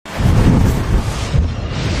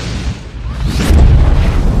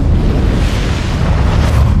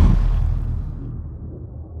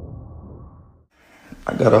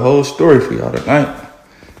got a whole story for y'all tonight.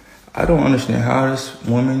 I don't understand how this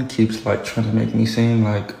woman keeps like trying to make me seem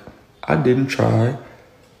like I didn't try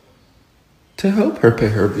to help her pay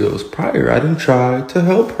her bills prior. I didn't try to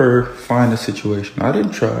help her find a situation. I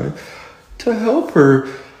didn't try to help her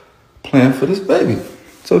plan for this baby.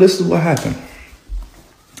 So this is what happened.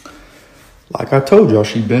 Like I told y'all,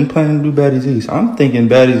 she been planning to do Baddies East. I'm thinking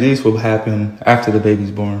Baddies East will happen after the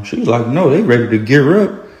baby's born. She was like, no, they ready to gear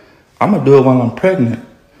up. I'm going to do it while I'm pregnant.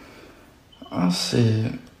 I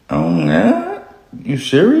said, oh, yeah? You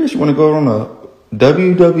serious? You want to go on a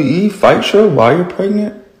WWE fight show while you're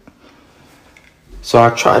pregnant? So I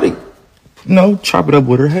tried to, chop it up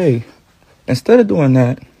with her. Hey, instead of doing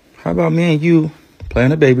that, how about me and you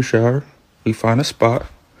plan a baby shower? We find a spot.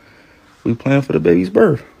 We plan for the baby's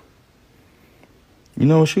birth. You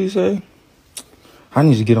know what she say? I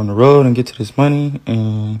need to get on the road and get to this money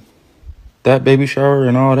and that baby shower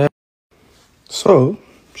and all that. So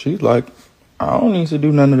she's like, I don't need to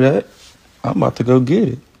do none of that. I'm about to go get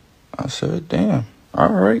it. I said, damn.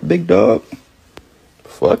 All right, big dog.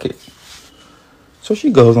 Fuck it. So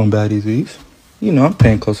she goes on Baddies East. I'm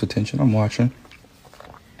paying close attention. I'm watching.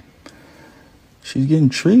 She's getting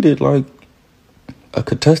treated like a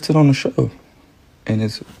contestant on the show. And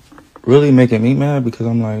it's really making me mad because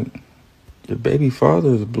I'm like, your baby father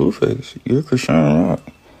is Blueface. You're Chrisean Rock.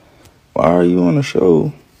 Why are you on the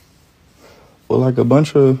show with like a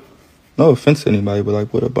bunch of, no offense to anybody, but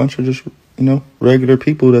like with a bunch of just, regular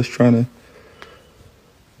people that's trying to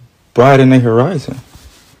broaden their horizon?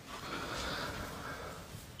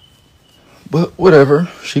 But whatever.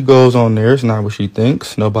 She goes on there. It's not what she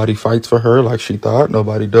thinks. Nobody fights for her like she thought.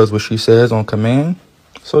 Nobody does what she says on command.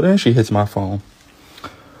 So then she hits my phone.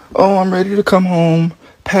 Oh, I'm ready to come home.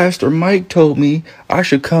 Pastor Mike told me I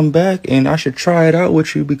should come back and I should try it out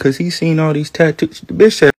with you because he's seen all these tattoos. The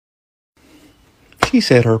bitch said, she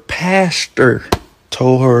said her pastor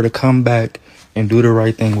told her to come back and do the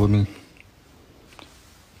right thing with me.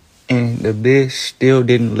 And the bitch still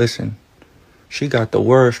didn't listen. She got the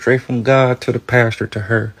word straight from God to the pastor to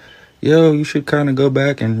her. Yo, you should kind of go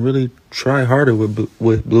back and really try harder with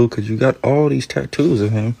Blue because you got all these tattoos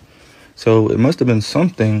of him. So it must have been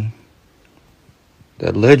something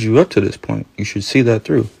that led you up to this point. You should see that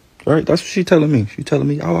through. Right? That's what she's telling me. She's telling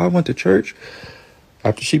me, oh, I went to church.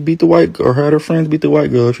 After she beat the white girl, or had her friends beat the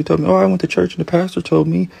white girl, she told me, oh, I went to church and the pastor told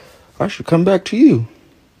me I should come back to you.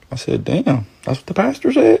 I said, damn, that's what the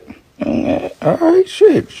pastor said? All right,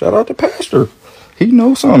 shit. Shout out to pastor. He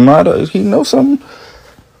knows something, right? He knows something.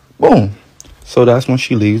 Boom. So that's when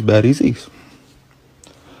she leaves Baddies East.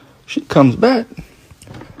 She comes back.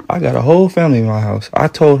 I got a whole family in my house. I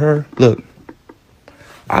told her, look,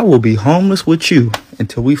 I will be homeless with you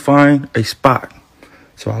until we find a spot.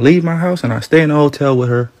 So I leave my house and I stay in a hotel with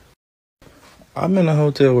her. I'm in a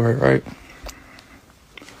hotel with her, right?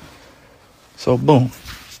 So boom.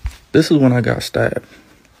 This is when I got stabbed.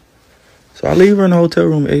 So I leave her in the hotel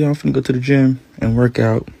room. Hey, I'm finna go to the gym and work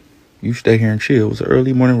out. You stay here and chill. It was an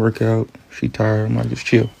early morning workout. She tired. I'm like, just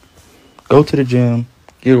chill. Go to the gym,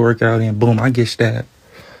 get a workout in. Boom, I get stabbed.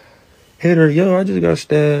 Hit her, yo, I just got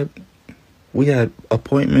stabbed. We had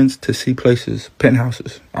appointments to see places,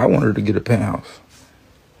 penthouses. I wanted her to get a penthouse.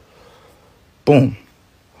 Boom.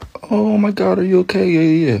 Oh my God, are you okay?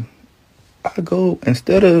 Yeah. I go,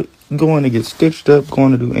 instead of going to get stitched up,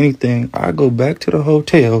 going to do anything, I go back to the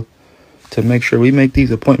hotel to make sure we make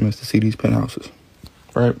these appointments to see these penthouses.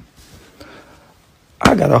 Right?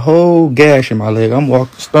 I got a whole gash in my leg. I'm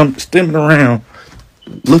walking, stimming around,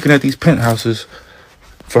 looking at these penthouses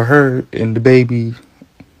for her and the baby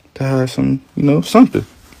to have some, something.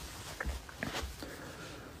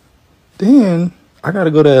 Then I got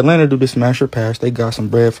to go to Atlanta to do the Smasher Pass. They got some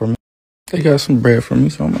bread for me.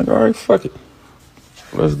 So I'm like, all right, fuck it.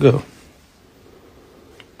 Let's go.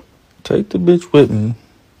 Take the bitch with me.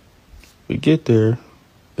 We get there.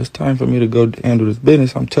 It's time for me to go handle this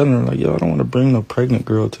business. I'm telling her, like, yo, I don't want to bring no pregnant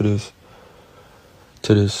girl to this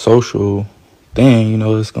social thing.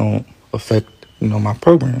 It's going to affect, my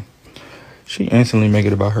program. She instantly make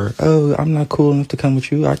it about her. Oh, I'm not cool enough to come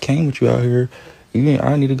with you. I came with you out here.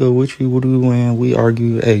 I need to go with you. What do we win? We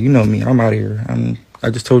argue. Hey, you know me. I'm out of here. I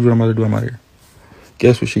just told you what I'm about to do. I'm out of here.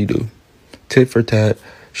 Guess what she do? Tit for tat.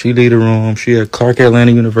 She leave the room. She at Clark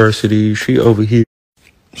Atlanta University. She over here.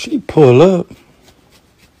 She pull up.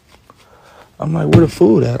 I'm like, where the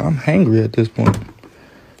food at? I'm hangry at this point.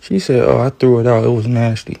 She said, oh, I threw it out. It was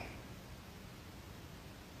nasty.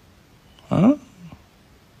 Huh?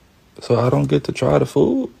 So I don't get to try the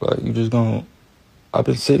food? Like, you just gonna... I've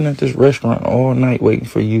been sitting at this restaurant all night waiting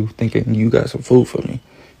for you, thinking you got some food for me.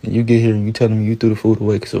 And you get here and you telling me you threw the food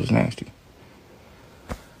away because it was nasty.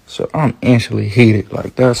 So I'm instantly heated.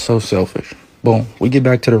 Like, that's so selfish. Boom. We get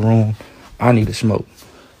back to the room. I need to smoke.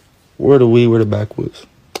 Where the weed? Where the backwoods?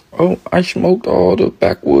 Oh, I smoked all the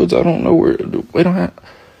backwoods. I don't know where. We don't have.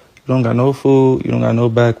 You don't got no food. You don't got no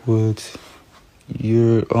backwoods.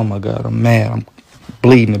 You're. Oh my God. I'm mad. I'm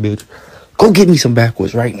bleeding a bitch. Go get me some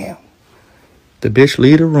backwoods right now. The bitch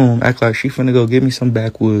leave the room, act like she finna go get me some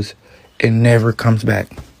backwoods, and never comes back.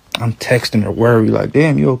 I'm texting her, worried, like,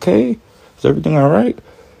 damn, you okay? Is everything all right?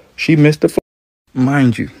 She missed the flight.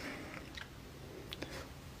 Mind you,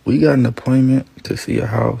 we got an appointment to see a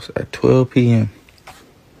house at 12 p.m.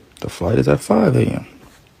 The flight is at 5 a.m.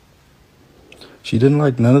 She didn't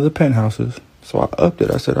like none of the penthouses, so I upped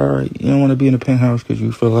it. I said, all right, you don't want to be in a penthouse because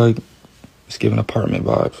you feel like it's giving apartment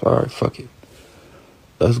vibes. All right, fuck it.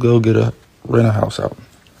 Let's go rent a house out.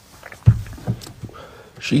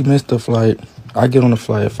 She missed the flight. I get on the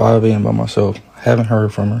flight at 5 a.m. by myself. Haven't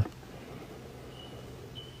heard from her.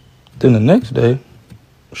 Then the next day,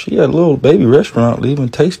 she had a little baby restaurant leaving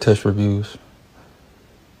taste test reviews.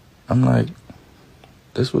 I'm like,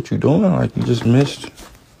 this what you doing? Like, you just missed.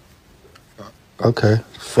 Okay,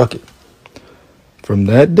 fuck it. From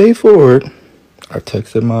that day forward, I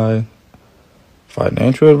texted my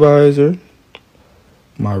financial advisor,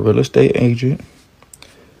 my real estate agent,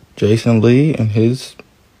 Jason Lee, and his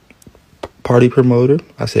party promoter.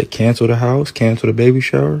 I said, cancel the house, cancel the baby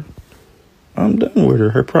shower. I'm done with her.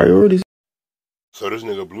 Her priorities. So this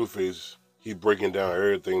nigga Blueface, he breaking down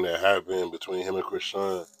everything that happened between him and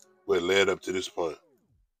Chrisean, what led up to this point.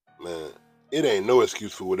 Man, it ain't no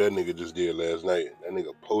excuse for what that nigga just did last night. That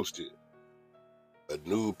nigga posted a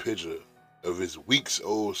nude picture of his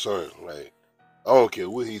weeks-old son. Like, I don't care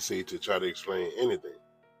what he say to try to explain anything.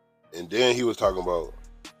 And then he was talking about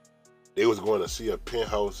they was going to see a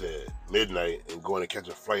penthouse at midnight and going to catch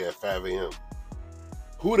a flight at 5 a.m.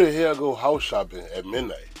 Who the hell go house shopping at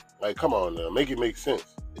midnight? Like, come on now, make it make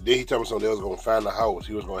sense. And then he told me something, they was going to find a house.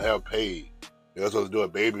 He was going to have paid. They was supposed to do a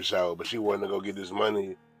baby shower, but she wanted to go get this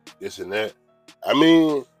money, this and that. I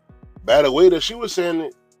mean, by the way that she was saying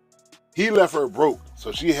it, he left her broke.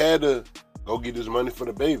 So she had to go get this money for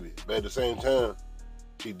the baby. But at the same time,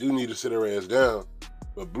 she do need to sit her ass down.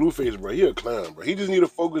 But Blueface, bro, he a clown, bro. He just need to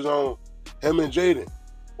focus on him and Jaidyn.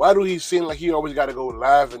 Why do he seem like he always got to go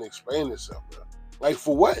live and explain himself, bro? Like,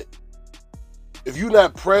 for what? If you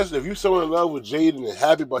not pressed, if you so in love with Jaidyn and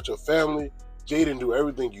happy about your family, Jaidyn do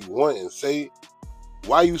everything you want and say,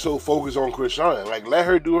 why you so focused on Chrisean? Like, let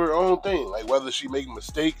her do her own thing. Like, whether she make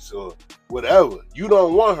mistakes or whatever. You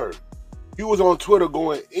don't want her. He was on Twitter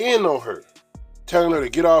going in on her, telling her to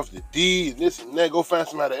get off the D, this and that, go find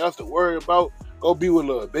somebody else to worry about, go be with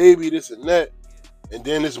little baby, this and that. And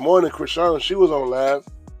then this morning, Chrisean, she was on live.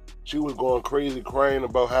 She was going crazy, crying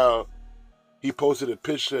about how he posted a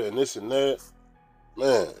picture and this and that.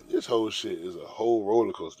 Man, this whole shit is a whole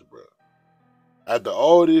roller coaster, bro. After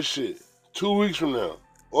all this shit, 2 weeks from now,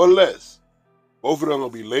 or less, both of them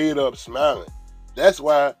gonna be laid up smiling. That's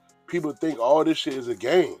why people think all this shit is a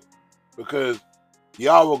game. Because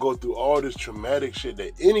y'all will go through all this traumatic shit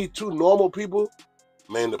that any two normal people,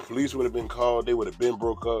 man, the police would have been called, they would have been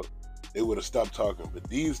broke up, they would have stopped talking. But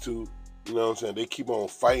these two, you know what I'm saying, they keep on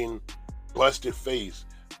fighting, busted face,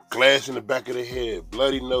 glass in the back of the head,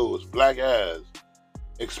 bloody nose, black eyes,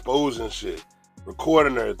 exposing shit,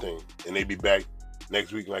 recording everything, and they be back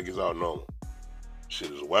next week like it's all normal.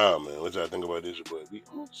 Shit is wild, man. What y'all think about this? But